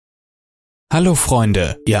Hallo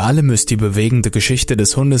Freunde, ihr alle müsst die bewegende Geschichte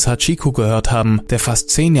des Hundes Hachiko gehört haben, der fast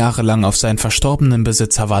 10 Jahre lang auf seinen verstorbenen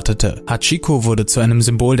Besitzer wartete. Hachiko wurde zu einem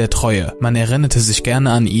Symbol der Treue, man erinnerte sich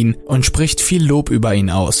gerne an ihn und spricht viel Lob über ihn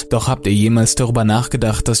aus. Doch habt ihr jemals darüber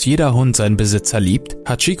nachgedacht, dass jeder Hund seinen Besitzer liebt?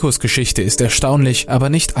 Hachikos Geschichte ist erstaunlich, aber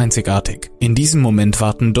nicht einzigartig. In diesem Moment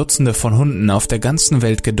warten Dutzende von Hunden auf der ganzen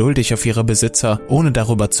Welt geduldig auf ihre Besitzer, ohne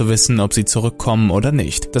darüber zu wissen, ob sie zurückkommen oder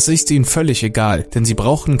nicht. Das ist ihnen völlig egal, denn sie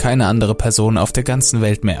brauchen keine andere Person auf der ganzen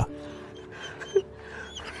Welt mehr.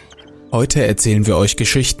 Heute erzählen wir euch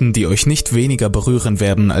Geschichten, die euch nicht weniger berühren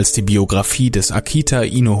werden als die Biografie des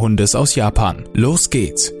Akita-Inu-Hundes aus Japan. Los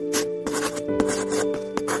geht's!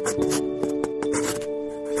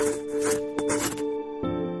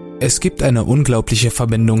 Es gibt eine unglaubliche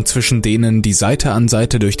Verbindung zwischen denen, die Seite an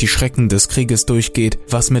Seite durch die Schrecken des Krieges durchgeht,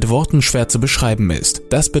 was mit Worten schwer zu beschreiben ist.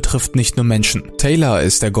 Das betrifft nicht nur Menschen. Taylor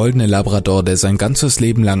ist der goldene Labrador, der sein ganzes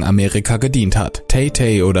Leben lang Amerika gedient hat.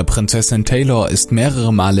 Tay-Tay oder Prinzessin Taylor ist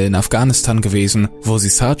mehrere Male in Afghanistan gewesen, wo sie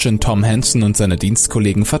Sergeant Tom Hansen und seine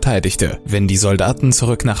Dienstkollegen verteidigte. Wenn die Soldaten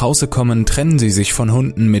zurück nach Hause kommen, trennen sie sich von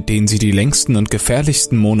Hunden, mit denen sie die längsten und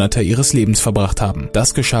gefährlichsten Monate ihres Lebens verbracht haben.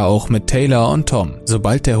 Das geschah auch mit Taylor und Tom.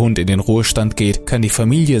 Sobald der Hund in den Ruhestand geht, kann die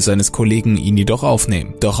Familie seines Kollegen ihn jedoch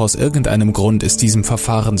aufnehmen. Doch aus irgendeinem Grund ist diesem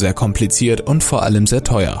Verfahren sehr kompliziert und vor allem sehr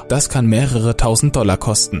teuer. Das kann mehrere $1000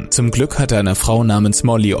 kosten. Zum Glück hatte eine Frau namens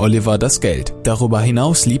Molly Oliver das Geld. Darüber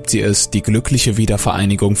hinaus liebt sie es, die glückliche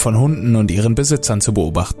Wiedervereinigung von Hunden und ihren Besitzern zu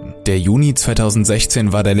beobachten. Der Juni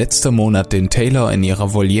 2016 war der letzte Monat, den Taylor in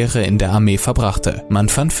ihrer Voliere in der Armee verbrachte. Man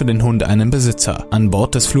fand für den Hund einen Besitzer. An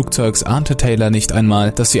Bord des Flugzeugs ahnte Taylor nicht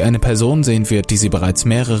einmal, dass sie eine Person sehen wird, die sie bereits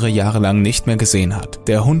mehrere Jahre lang nicht mehr gesehen hat.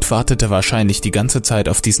 Der Hund wartete wahrscheinlich die ganze Zeit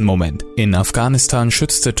auf diesen Moment. In Afghanistan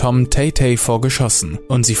schützte Tom Tay-Tay vor Geschossen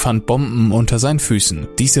und sie fand Bomben unter seinen Füßen.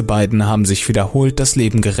 Diese beiden haben sich wiederholt das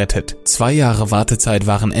Leben gerettet. 2 Jahre Wartezeit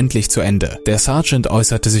waren endlich zu Ende. Der Sergeant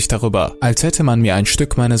äußerte sich darüber, als hätte man mir ein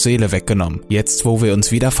Stück meiner Seele weggenommen. Jetzt, wo wir uns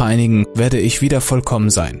wieder vereinigen, werde ich wieder vollkommen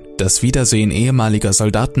sein. Das Wiedersehen ehemaliger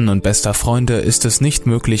Soldaten und bester Freunde ist es nicht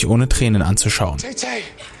möglich, ohne Tränen anzuschauen. Tay-Tay!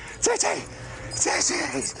 Tay-Tay!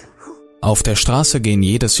 Auf der Straße gehen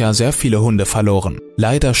jedes Jahr sehr viele Hunde verloren.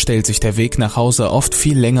 Leider stellt sich der Weg nach Hause oft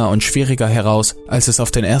viel länger und schwieriger heraus, als es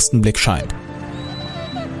auf den ersten Blick scheint.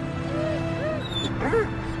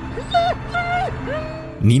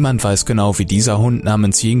 Niemand weiß genau, wie dieser Hund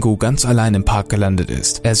namens Jingu ganz allein im Park gelandet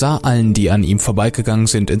ist. Er sah allen, die an ihm vorbeigegangen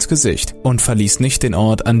sind, ins Gesicht und verließ nicht den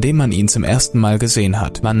Ort, an dem man ihn zum ersten Mal gesehen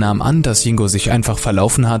hat. Man nahm an, dass Jingu sich einfach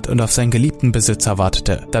verlaufen hat und auf seinen geliebten Besitzer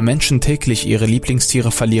wartete. Da Menschen täglich ihre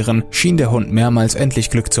Lieblingstiere verlieren, schien der Hund mehrmals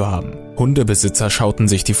endlich Glück zu haben. Hundebesitzer schauten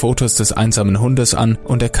sich die Fotos des einsamen Hundes an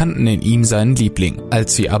und erkannten in ihm seinen Liebling.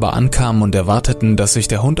 Als sie aber ankamen und erwarteten, dass sich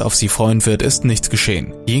der Hund auf sie freuen wird, ist nichts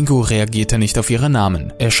geschehen. Jingu reagierte nicht auf ihre Namen.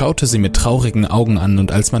 Er schaute sie mit traurigen Augen an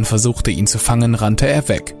und als man versuchte, ihn zu fangen, rannte er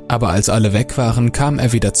weg. Aber als alle weg waren, kam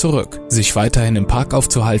er wieder zurück. Sich weiterhin im Park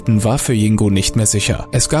aufzuhalten, war für Jingu nicht mehr sicher.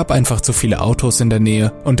 Es gab einfach zu viele Autos in der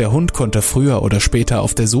Nähe und der Hund konnte früher oder später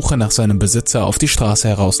auf der Suche nach seinem Besitzer auf die Straße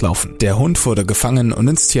herauslaufen. Der Hund wurde gefangen und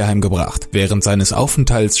ins Tierheim gebracht. Während seines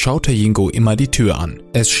Aufenthalts schaute Jingu immer die Tür an.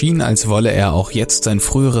 Es schien, als wolle er auch jetzt sein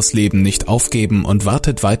früheres Leben nicht aufgeben und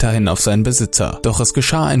wartet weiterhin auf seinen Besitzer. Doch es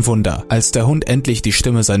geschah ein Wunder. Als der Hund endlich die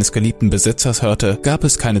Stimme seines geliebten Besitzers hörte, gab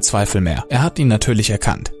es keine Zweifel mehr. Er hat ihn natürlich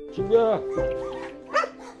erkannt.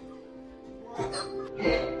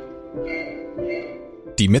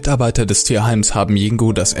 Die Mitarbeiter des Tierheims haben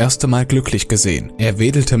Jingu das erste Mal glücklich gesehen. Er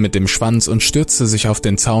wedelte mit dem Schwanz und stürzte sich auf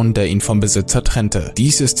den Zaun, der ihn vom Besitzer trennte.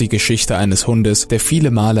 Dies ist die Geschichte eines Hundes, der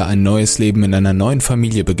viele Male ein neues Leben in einer neuen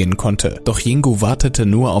Familie beginnen konnte. Doch Jingu wartete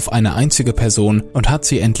nur auf eine einzige Person und hat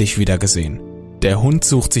sie endlich wieder gesehen. Der Hund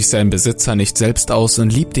sucht sich seinen Besitzer nicht selbst aus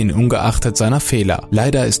und liebt ihn ungeachtet seiner Fehler.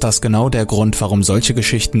 Leider ist das genau der Grund, warum solche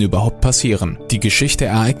Geschichten überhaupt passieren. Die Geschichte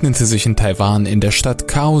ereignete sich in Taiwan in der Stadt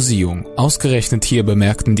Kaohsiung. Ausgerechnet hier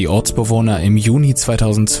bemerkten die Ortsbewohner im Juni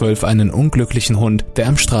 2012 einen unglücklichen Hund, der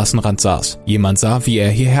am Straßenrand saß. Jemand sah, wie er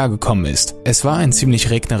hierher gekommen ist. Es war ein ziemlich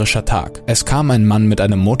regnerischer Tag. Es kam ein Mann mit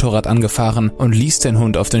einem Motorrad angefahren und ließ den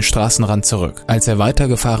Hund auf den Straßenrand zurück. Als er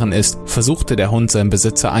weitergefahren ist, versuchte der Hund seinen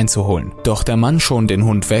Besitzer einzuholen. Doch der Mann schon den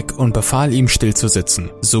Hund weg und befahl ihm, still zu sitzen.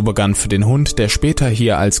 So begann für den Hund, der später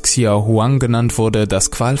hier als Xiao Huang genannt wurde, das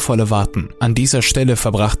qualvolle Warten. An dieser Stelle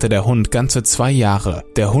verbrachte der Hund ganze 2 Jahre.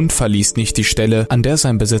 Der Hund verließ nicht die Stelle, an der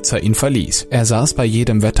sein Besitzer ihn verließ. Er saß bei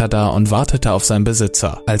jedem Wetter da und wartete auf seinen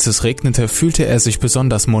Besitzer. Als es regnete, fühlte er sich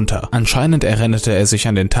besonders munter. Anscheinend erinnerte er sich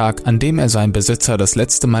an den Tag, an dem er seinen Besitzer das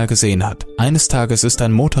letzte Mal gesehen hat. Eines Tages ist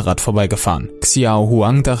ein Motorrad vorbeigefahren. Xiao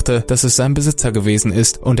Huang dachte, dass es sein Besitzer gewesen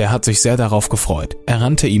ist und er hat sich sehr darauf gefreut, gefreut. Er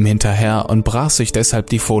rannte ihm hinterher und brach sich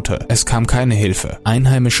deshalb die Pfote. Es kam keine Hilfe.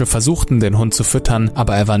 Einheimische versuchten, den Hund zu füttern,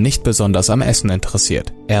 aber er war nicht besonders am Essen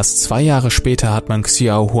interessiert. Erst 2 Jahre später hat man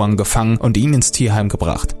Xiao Huang gefangen und ihn ins Tierheim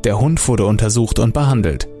gebracht. Der Hund wurde untersucht und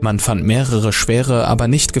behandelt. Man fand mehrere schwere, aber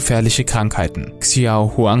nicht gefährliche Krankheiten.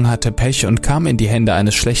 Xiao Huang hatte Pech und kam in die Hände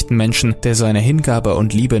eines schlechten Menschen, der seine Hingabe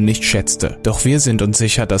und Liebe nicht schätzte. Doch wir sind uns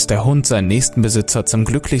sicher, dass der Hund seinen nächsten Besitzer zum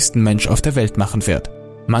glücklichsten Mensch auf der Welt machen wird.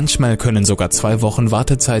 Manchmal können sogar 2 Wochen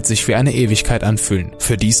Wartezeit sich wie eine Ewigkeit anfühlen.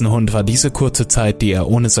 Für diesen Hund war diese kurze Zeit, die er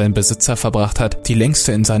ohne seinen Besitzer verbracht hat, die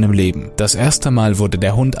längste in seinem Leben. Das erste Mal wurde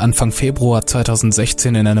der Hund Anfang Februar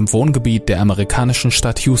 2016 in einem Wohngebiet der amerikanischen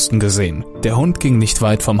Stadt Houston gesehen. Der Hund ging nicht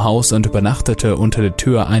weit vom Haus und übernachtete unter der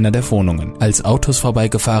Tür einer der Wohnungen. Als Autos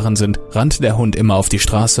vorbeigefahren sind, rannte der Hund immer auf die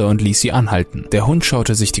Straße und ließ sie anhalten. Der Hund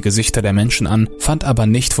schaute sich die Gesichter der Menschen an, fand aber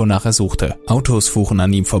nicht, wonach er suchte. Autos fuhren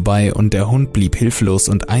an ihm vorbei und der Hund blieb hilflos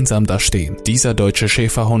und einsam dastehen. Dieser deutsche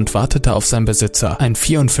Schäferhund wartete auf seinen Besitzer, einen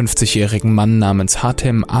 54-jährigen Mann namens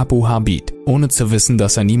Hatem Abu Habid, ohne zu wissen,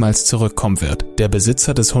 dass er niemals zurückkommen wird. Der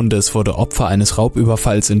Besitzer des Hundes wurde Opfer eines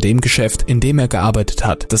Raubüberfalls in dem Geschäft, in dem er gearbeitet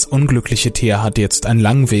hat. Das unglückliche Tier hat jetzt einen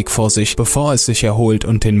langen Weg vor sich, bevor es sich erholt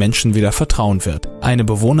und den Menschen wieder vertrauen wird. Eine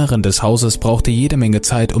Bewohnerin des Hauses brauchte jede Menge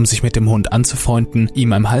Zeit, um sich mit dem Hund anzufreunden,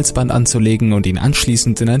 ihm ein Halsband anzulegen und ihn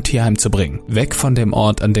anschließend in ein Tierheim zu bringen. Weg von dem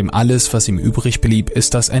Ort, an dem alles, was ihm übrig blieb,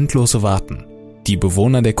 ist das endlose Warten. Die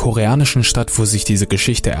Bewohner der koreanischen Stadt, wo sich diese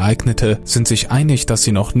Geschichte ereignete, sind sich einig, dass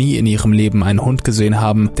sie noch nie in ihrem Leben einen Hund gesehen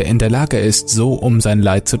haben, der in der Lage ist, so um sein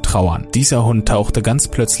Leid zu trauern. Dieser Hund tauchte ganz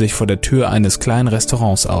plötzlich vor der Tür eines kleinen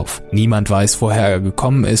Restaurants auf. Niemand weiß, woher er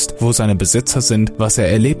gekommen ist, wo seine Besitzer sind, was er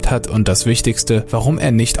erlebt hat und das Wichtigste, warum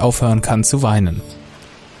er nicht aufhören kann zu weinen.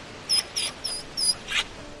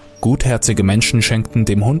 Gutherzige Menschen schenkten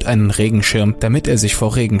dem Hund einen Regenschirm, damit er sich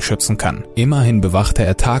vor Regen schützen kann. Immerhin bewachte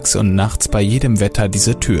er tags und nachts bei jedem Wetter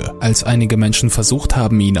diese Tür. Als einige Menschen versucht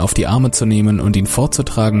haben, ihn auf die Arme zu nehmen und ihn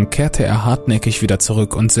fortzutragen, kehrte er hartnäckig wieder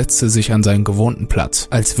zurück und setzte sich an seinen gewohnten Platz,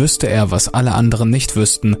 als wüsste er, was alle anderen nicht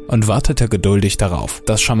wüssten, und wartete geduldig darauf.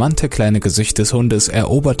 Das charmante kleine Gesicht des Hundes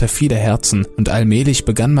eroberte viele Herzen und allmählich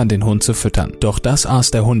begann man den Hund zu füttern. Doch das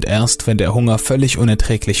aß der Hund erst, wenn der Hunger völlig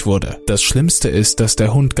unerträglich wurde. Das Schlimmste ist, dass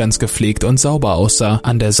der Hund ganz gepflegt und sauber aussah.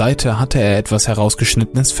 An der Seite hatte er etwas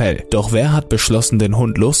herausgeschnittenes Fell. Doch wer hat beschlossen, den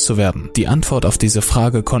Hund loszuwerden? Die Antwort auf diese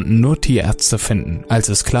Frage konnten nur Tierärzte finden. Als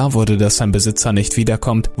es klar wurde, dass sein Besitzer nicht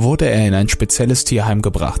wiederkommt, wurde er in ein spezielles Tierheim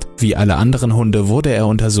gebracht. Wie alle anderen Hunde wurde er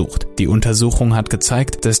untersucht. Die Untersuchung hat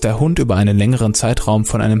gezeigt, dass der Hund über einen längeren Zeitraum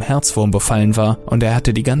von einem Herzwurm befallen war und er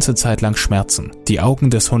hatte die ganze Zeit lang Schmerzen. Die Augen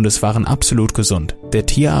des Hundes waren absolut gesund. Der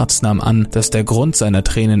Tierarzt nahm an, dass der Grund seiner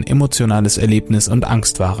Tränen emotionales Erlebnis und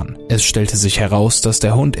Angst waren. Es stellte sich heraus, dass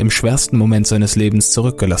der Hund im schwersten Moment seines Lebens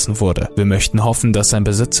zurückgelassen wurde. Wir möchten hoffen, dass sein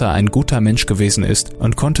Besitzer ein guter Mensch gewesen ist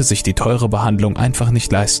und konnte sich die teure Behandlung einfach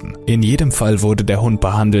nicht leisten. In jedem Fall wurde der Hund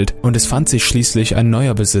behandelt und es fand sich schließlich ein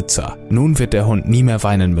neuer Besitzer. Nun wird der Hund nie mehr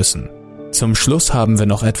weinen müssen. Zum Schluss haben wir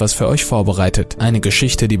noch etwas für euch vorbereitet. Eine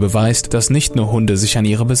Geschichte, die beweist, dass nicht nur Hunde sich an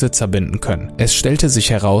ihre Besitzer binden können. Es stellte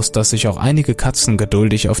sich heraus, dass sich auch einige Katzen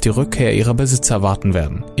geduldig auf die Rückkehr ihrer Besitzer warten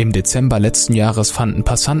werden. Im Dezember letzten Jahres fanden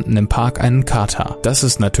Passanten im Park einen Kater. Das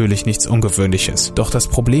ist natürlich nichts Ungewöhnliches. Doch das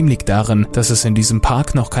Problem liegt darin, dass es in diesem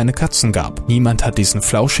Park noch keine Katzen gab. Niemand hat diesen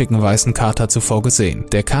flauschigen weißen Kater zuvor gesehen.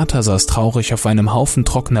 Der Kater saß traurig auf einem Haufen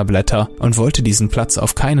trockener Blätter und wollte diesen Platz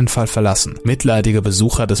auf keinen Fall verlassen. Mitleidige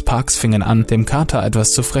Besucher des Parks fingen an, dem Kater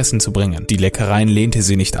etwas zu fressen zu bringen. Die Leckereien lehnte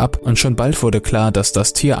sie nicht ab und schon bald wurde klar, dass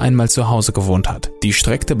das Tier einmal zu Hause gewohnt hat. Die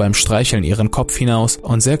streckte beim Streicheln ihren Kopf hinaus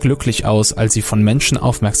und sehr glücklich aus, als sie von Menschen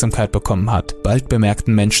Aufmerksamkeit bekommen hat. Bald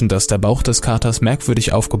bemerkten Menschen, dass der Bauch des Katers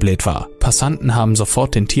merkwürdig aufgebläht war. Passanten haben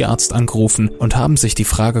sofort den Tierarzt angerufen und haben sich die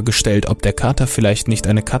Frage gestellt, ob der Kater vielleicht nicht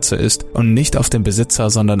eine Katze ist und nicht auf den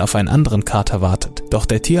Besitzer, sondern auf einen anderen Kater wartet. Doch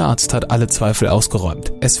der Tierarzt hat alle Zweifel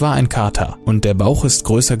ausgeräumt. Es war ein Kater und der Bauch ist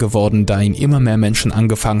größer geworden, da ihn immer mehr Menschen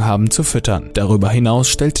angefangen haben zu füttern. Darüber hinaus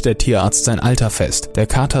stellte der Tierarzt sein Alter fest. Der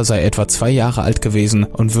Kater sei etwa 2 Jahre alt gewesen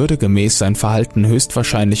und würde gemäß sein Verhalten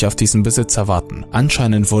höchstwahrscheinlich auf diesen Besitzer warten.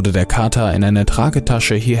 Anscheinend wurde der Kater in eine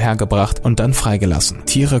Tragetasche hierher gebracht und dann freigelassen.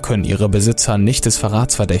 Tiere können ihre Besitzer nicht des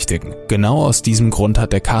Verrats verdächtigen. Genau aus diesem Grund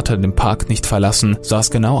hat der Kater den Park nicht verlassen,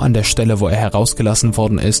 saß genau an der Stelle, wo er herausgelassen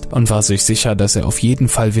worden ist und war sich sicher, dass er auf jeden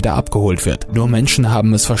Fall wieder abgeholt wird. Nur Menschen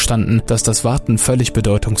haben es verstanden, dass das Warten völlig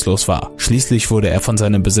bedeutungslos war. Schließlich wurde er von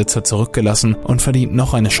seinem Besitzer zurückgelassen und verdient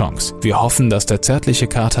noch eine Chance. Wir hoffen, dass der zärtliche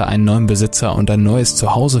Kater einen neuen Besitzer und ein neues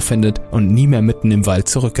Zuhause findet und nie mehr mitten im Wald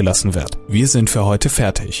zurückgelassen wird. Wir sind für heute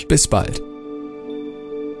fertig. Bis bald.